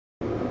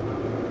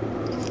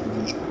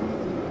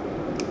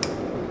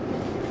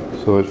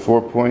So at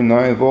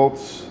 4.9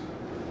 volts,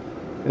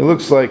 it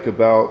looks like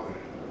about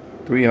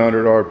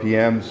 300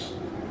 RPMs.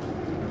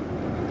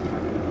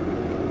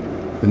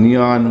 The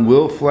neon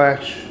will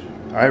flash.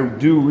 I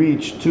do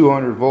reach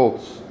 200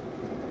 volts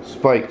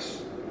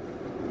spikes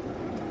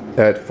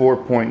at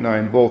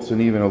 4.9 volts and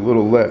even a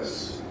little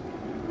less.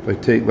 If I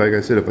take, like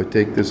I said, if I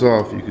take this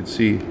off, you can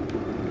see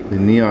the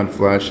neon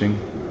flashing.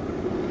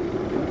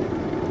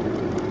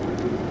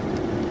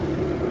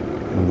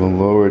 I'm going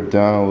to lower it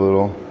down a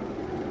little.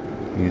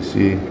 You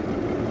see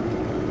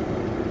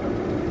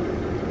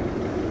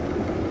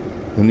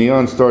the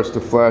neon starts to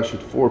flash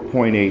at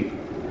 4.8.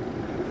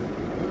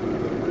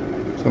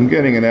 So I'm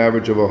getting an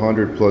average of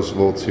 100 plus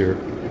volts here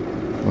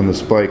on the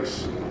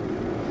spikes.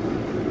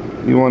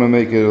 You want to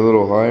make it a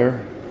little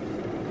higher,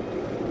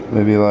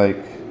 maybe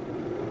like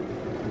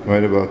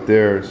right about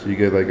there, so you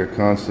get like a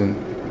constant.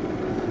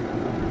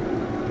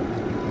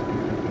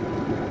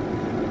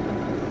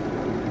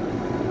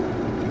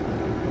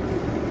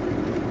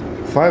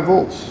 Five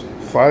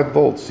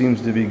volts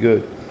seems to be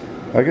good.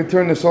 I can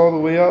turn this all the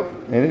way up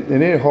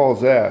and it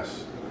hauls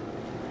ass.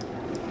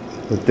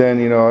 But then,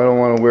 you know, I don't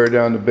want to wear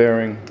down the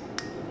bearing,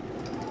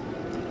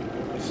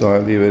 so I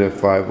leave it at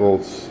 5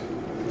 volts.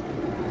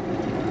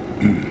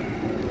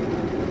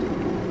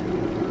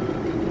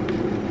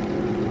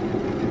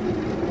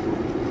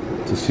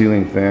 It's a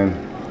ceiling fan.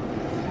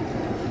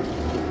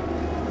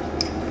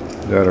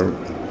 Got a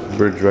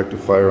bridge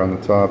rectifier on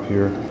the top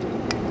here.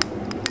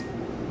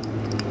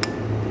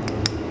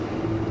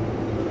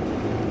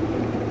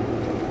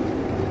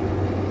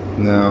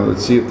 Now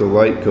let's see if the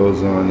light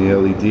goes on, the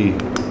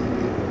LED.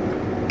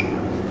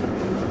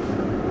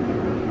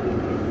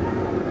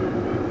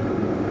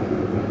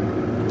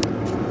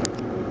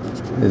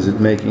 Is it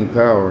making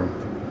power?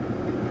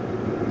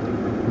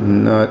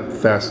 Not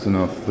fast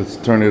enough. Let's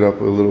turn it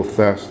up a little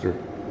faster.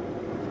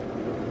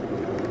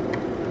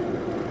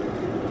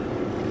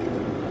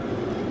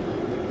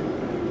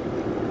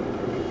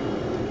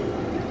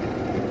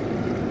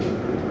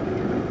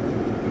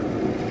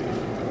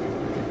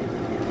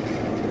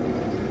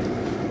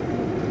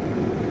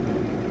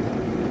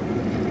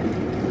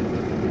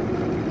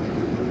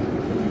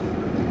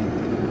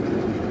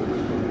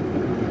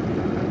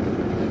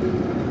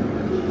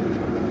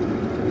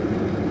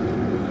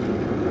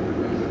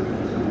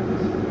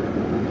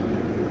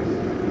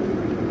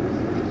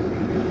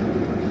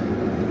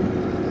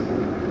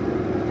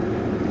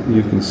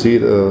 You can see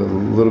the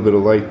little bit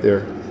of light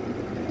there.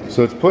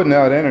 So it's putting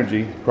out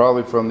energy,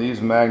 probably from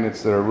these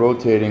magnets that are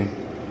rotating,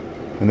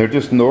 and they're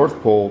just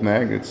North Pole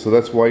magnets, so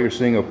that's why you're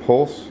seeing a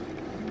pulse,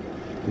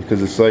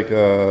 because it's like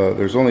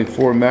there's only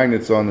 4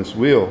 magnets on this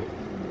wheel.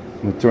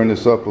 I'm going to turn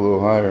this up a little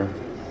higher,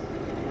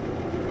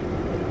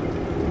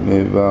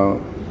 maybe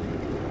about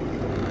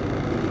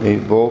 8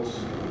 volts,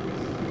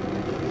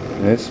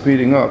 and it's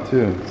speeding up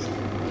too.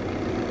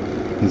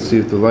 Let's see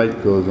if the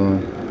light goes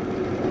on.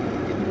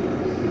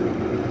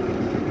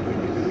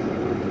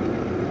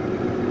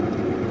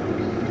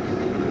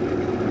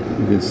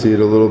 You can see it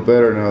a little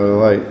better now, the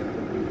light.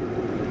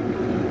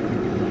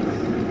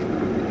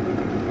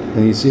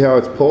 And you see how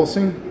it's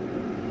pulsing?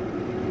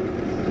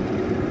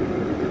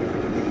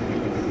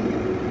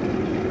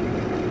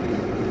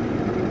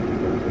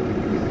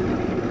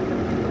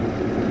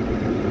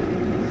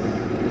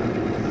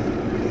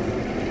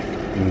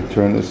 I'm going to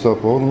turn this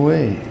up all the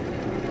way.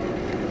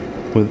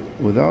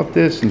 Without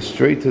this and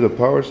straight to the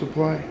power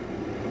supply,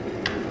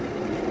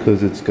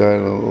 because it's got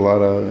a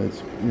lot of,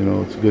 it's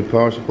a good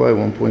power supply,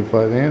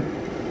 1.5 amp.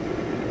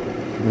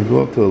 I'm going to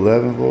go up to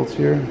 11 volts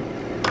here,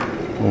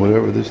 or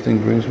whatever this thing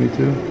brings me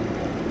to.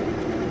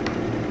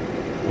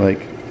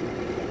 Like,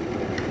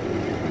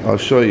 I'll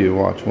show you,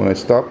 watch, when I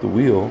stop the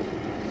wheel,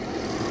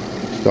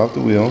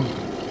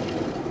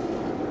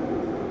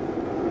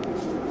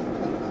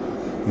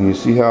 and you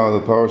see how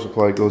the power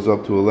supply goes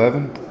up to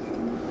 11?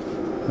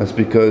 That's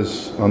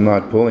because I'm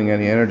not pulling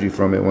any energy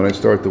from it when I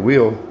start the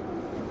wheel.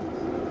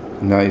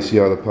 Now you see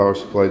how the power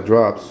supply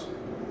drops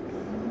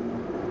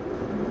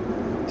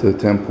to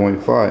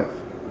 10.5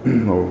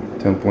 or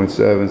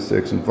 10.7,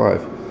 6, and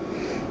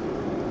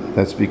 5.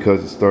 That's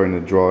because it's starting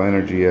to draw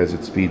energy as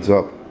it speeds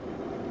up.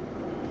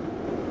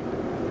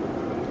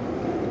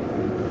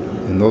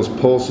 And those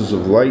pulses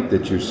of light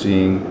that you're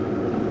seeing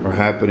are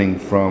happening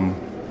from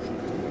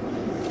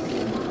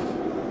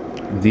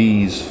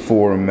these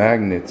 4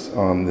 magnets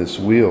on this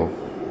wheel,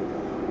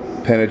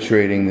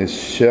 penetrating this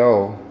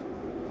shell,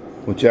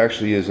 which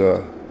actually is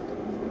a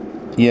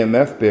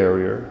EMF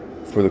barrier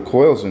for the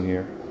coils in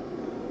here.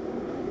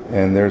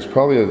 And there's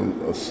probably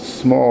a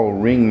small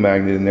ring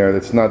magnet in there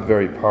that's not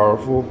very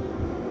powerful.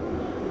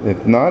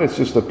 If not, it's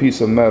just a piece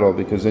of metal,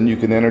 because then you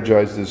can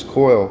energize this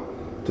coil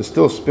to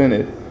still spin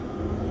it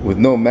with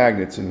no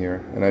magnets in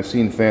here. And I've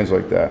seen fans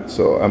like that.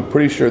 So I'm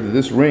pretty sure that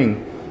this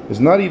ring is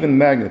not even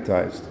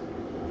magnetized.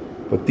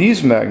 But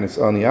these magnets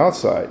on the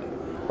outside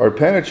are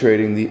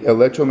penetrating the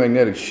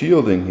electromagnetic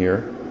shielding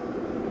here,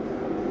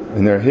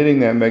 and they're hitting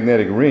that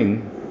magnetic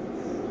ring,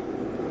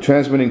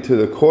 transmitting to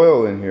the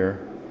coil in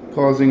here,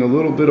 causing a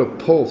little bit of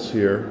pulse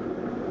here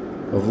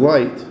of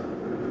light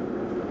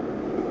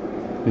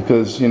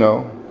because, you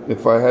know,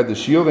 if I had the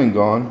shielding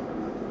gone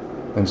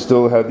and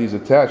still had these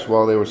attached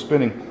while they were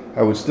spinning,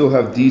 I would still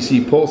have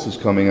DC pulses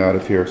coming out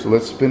of here. So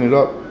let's spin it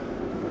up.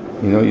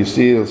 You know, you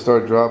see it'll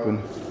start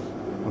dropping.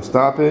 I'll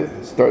stop it,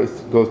 it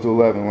goes to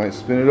 11. When I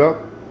spin it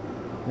up,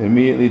 it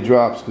immediately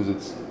drops because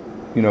it's,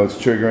 you know, it's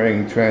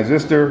triggering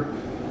transistor,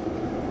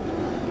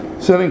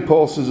 sending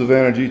pulses of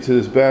energy to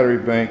this battery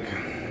bank.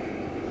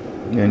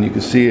 And you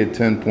can see at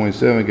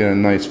 10.7, get a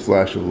nice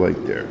flash of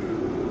light there.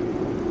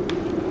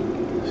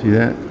 See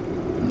that?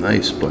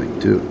 Nice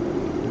spike too.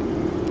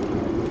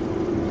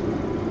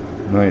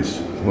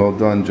 Nice. Well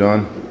done,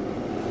 John.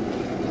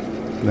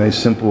 Nice,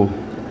 simple,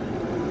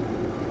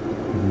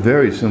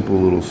 very simple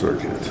little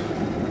circuit.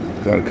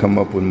 Got to come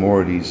up with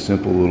more of these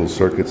simple little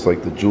circuits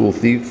like the Joule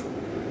Thief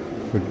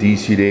for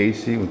DC to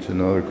AC, which is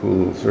another cool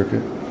little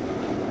circuit.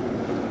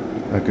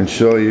 I can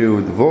show you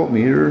with the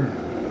voltmeter,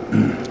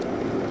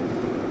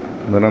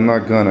 but I'm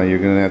not gonna. You're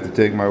gonna have to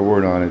take my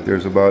word on it.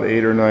 There's about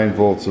 8 or 9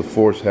 volts of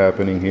force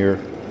happening here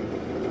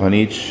on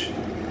each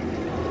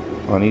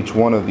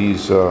one of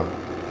these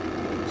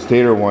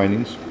stator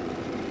windings,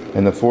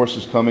 and the force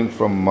is coming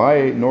from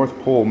my North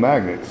Pole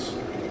magnets,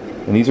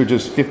 and these are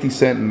just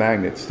 50-cent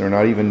magnets. They're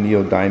not even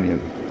neodymium.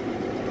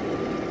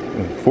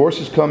 The force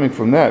is coming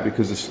from that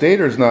because the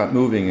stator is not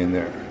moving in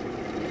there,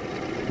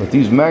 but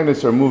these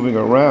magnets are moving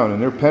around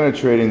and they're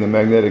penetrating the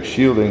magnetic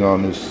shielding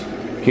on this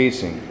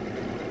casing.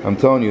 I'm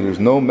telling you, there's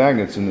no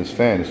magnets in this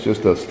fan. It's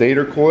just a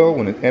stator coil.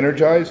 When it's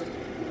energized,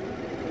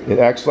 it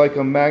acts like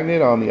a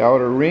magnet on the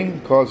outer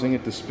ring, causing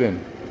it to spin.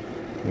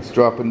 It's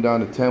dropping down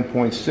to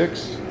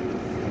 10.6,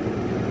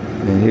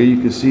 and here you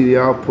can see the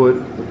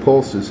output, the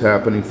pulses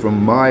happening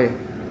from my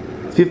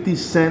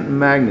 50-cent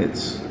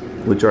magnets,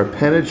 which are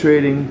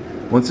penetrating,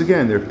 once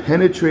again, they're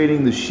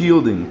penetrating the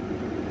shielding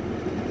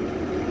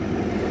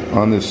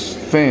on this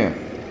fan,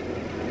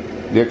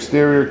 the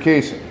exterior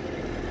casing.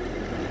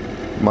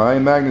 My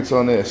magnets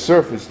on the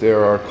surface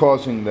there are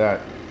causing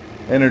that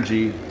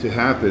energy to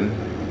happen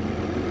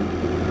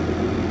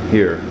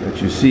here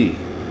that you see.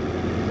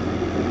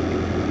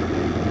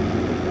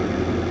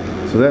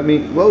 So that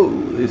means, whoa,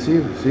 you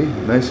see,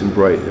 nice and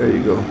bright. There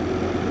you go.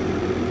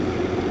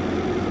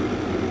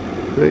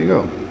 There you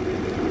go.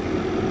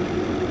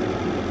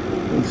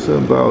 It's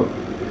about,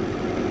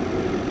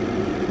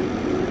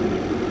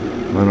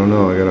 I don't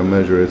know, I gotta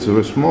measure it. It's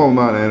a small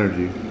amount of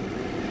energy.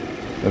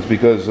 That's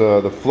because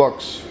the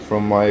flux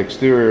from my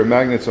exterior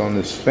magnets on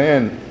this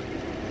fan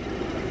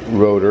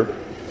rotor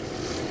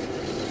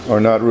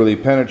are not really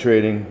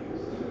penetrating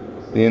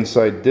the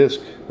inside disc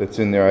that's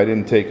in there. I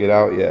didn't take it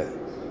out yet.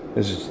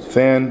 This is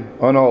fan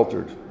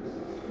unaltered.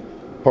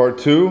 Part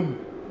 2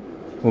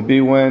 will be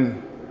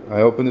when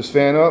I open this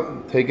fan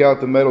up, take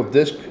out the metal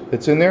disc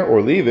that's in there,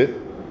 or leave it.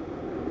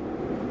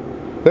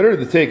 Better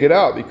to take it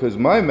out because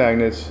my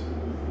magnets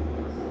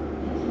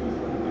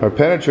are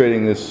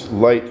penetrating this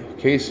light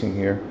casing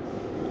here.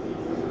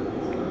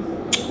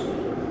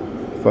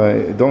 If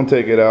I don't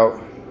take it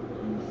out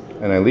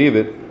and I leave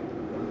it,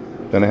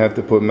 then I have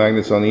to put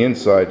magnets on the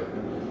inside.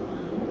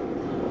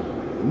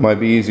 It might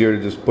be easier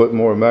to just put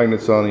more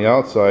magnets on the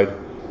outside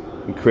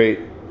and create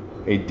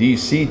a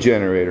DC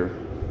generator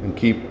and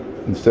keep,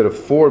 instead of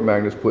 4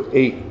 magnets, put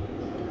 8.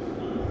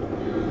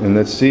 And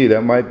let's see,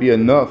 that might be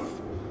enough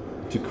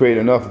to create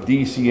enough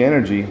DC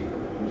energy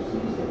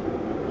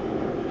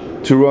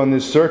to run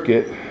this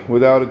circuit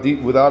without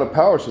a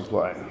power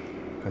supply.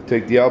 I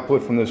take the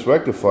output from this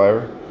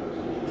rectifier,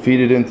 feed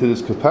it into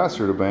this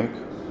capacitor bank,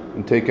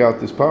 and take out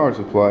this power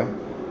supply.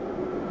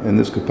 And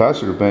this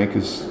capacitor bank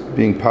is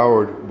being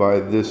powered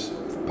by this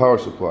power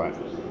supply.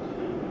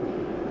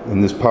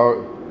 And this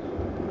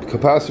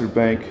capacitor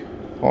bank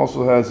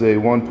also has a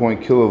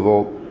 1.0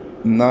 kilovolt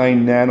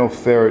 9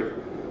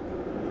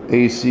 nanofarad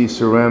AC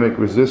ceramic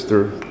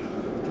resistor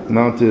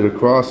mounted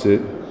across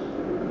it.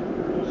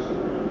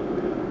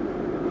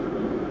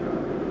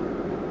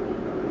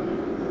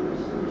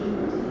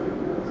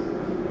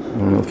 I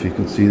don't know if you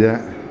can see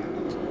that.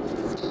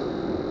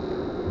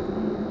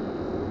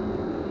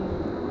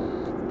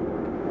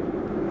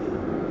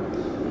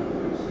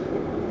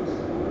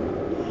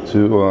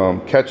 To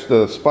catch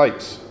the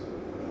spikes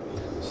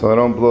so I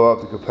don't blow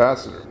out the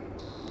capacitor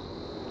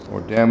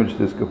or damage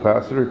this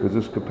capacitor, because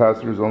this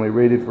capacitor is only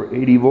rated for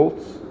 80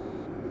 volts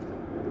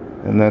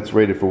and that's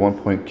rated for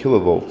 1.0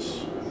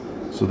 kilovolts.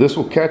 So this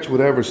will catch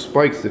whatever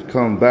spikes that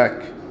come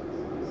back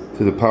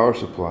to the power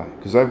supply,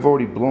 because I've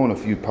already blown a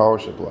few power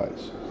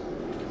supplies.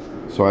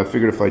 So I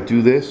figured if I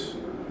do this,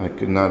 I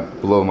could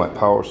not blow my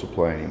power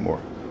supply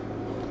anymore.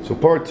 So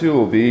part 2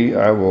 will be,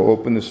 I will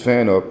open this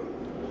fan up,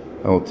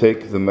 I will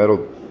take the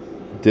metal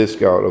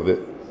disc out of it,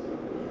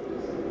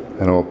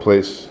 and I will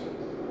place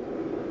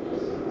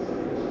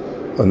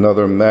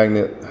another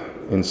magnet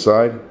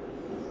inside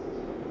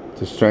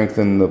to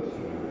strengthen the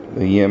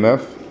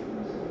EMF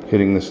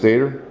hitting the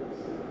stator.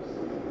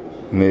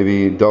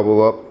 Maybe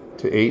double up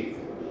to 8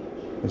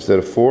 instead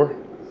of 4,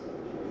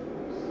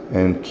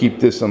 and keep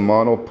this a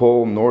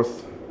monopole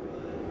North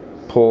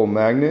Pole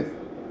magnet,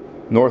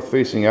 north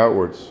facing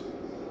outwards,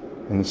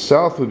 and the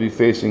south would be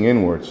facing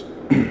inwards.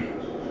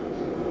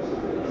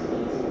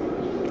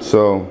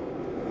 So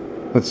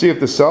let's see if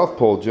the south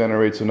pole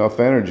generates enough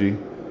energy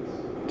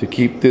to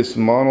keep this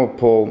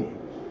monopole,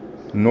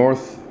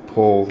 north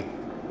pole,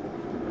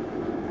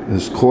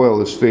 this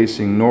coil is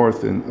facing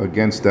north and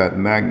against that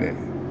magnet.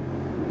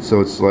 So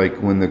it's like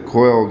when the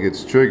coil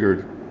gets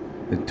triggered,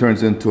 it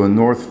turns into a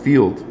north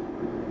field.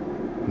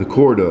 The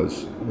core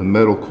does, the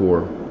metal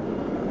core.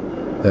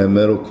 That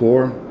metal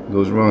core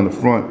goes around the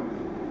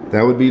front.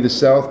 That would be the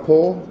south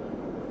pole.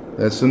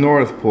 That's the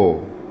north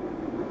pole.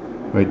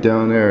 Right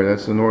down there,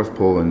 that's the north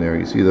pole in there.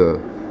 You see the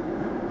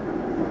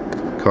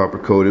copper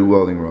coated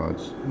welding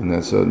rods, and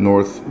that's a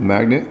north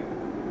magnet.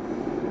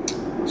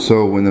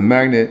 So when the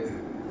magnet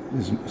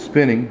is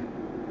spinning,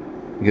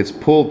 it gets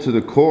pulled to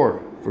the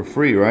core for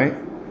free, right?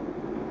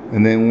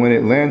 And then when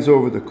it lands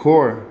over the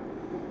core,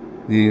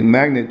 the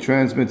magnet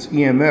transmits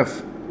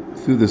EMF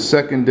through the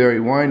secondary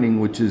winding,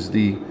 which is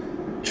the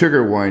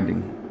trigger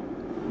winding,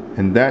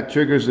 and that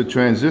triggers the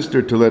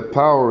transistor to let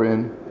power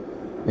in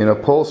a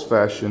pulse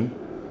fashion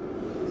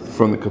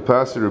from the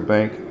capacitor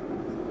bank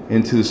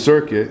into the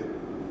circuit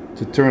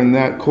to turn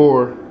that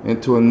core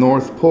into a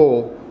north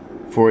pole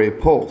for a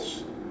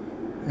pulse.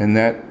 And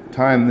that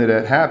time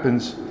that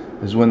happens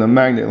is when the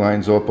magnet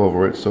lines up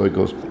over it, so it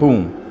goes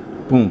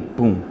boom, boom,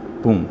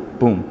 boom, boom,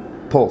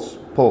 boom, pulse,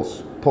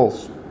 pulse,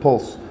 pulse,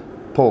 pulse,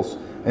 pulse.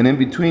 And in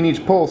between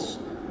each pulse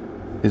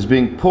is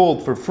being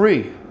pulled for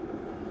free,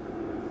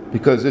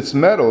 because it's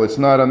metal, it's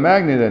not a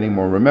magnet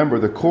anymore. Remember,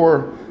 the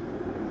core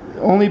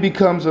only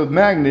becomes a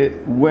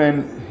magnet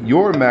when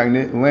your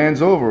magnet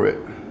lands over it,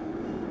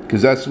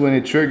 because that's when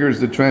it triggers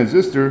the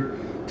transistor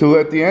to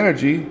let the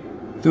energy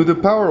through the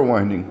power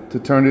winding to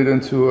turn it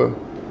into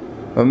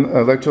an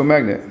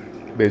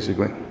electromagnet,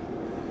 basically.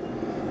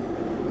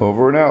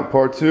 Over and out.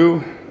 Part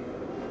 2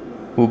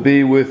 will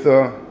be with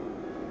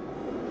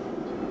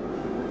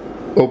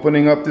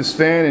opening up this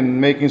fan and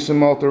making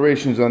some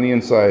alterations on the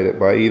inside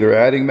by either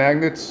adding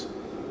magnets.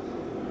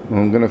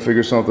 I'm gonna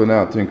figure something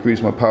out to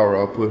increase my power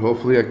output.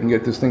 Hopefully I can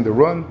get this thing to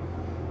run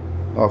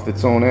off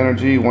its own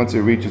energy. Once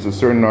it reaches a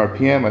certain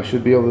RPM, I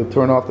should be able to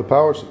turn off the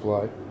power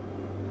supply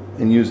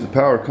and use the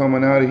power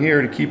coming out of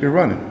here to keep it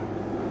running.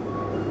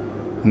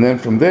 And then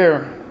from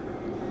there,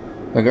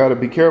 I gotta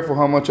be careful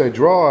how much I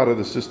draw out of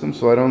the system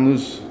so I don't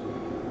lose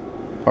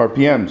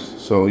RPMs.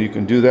 So you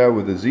can do that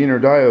with the Zener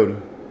diode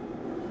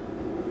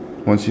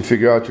once you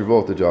figure out your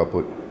voltage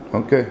output.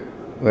 Okay,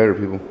 later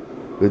people.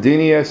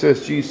 Bedini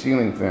SG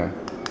ceiling fan.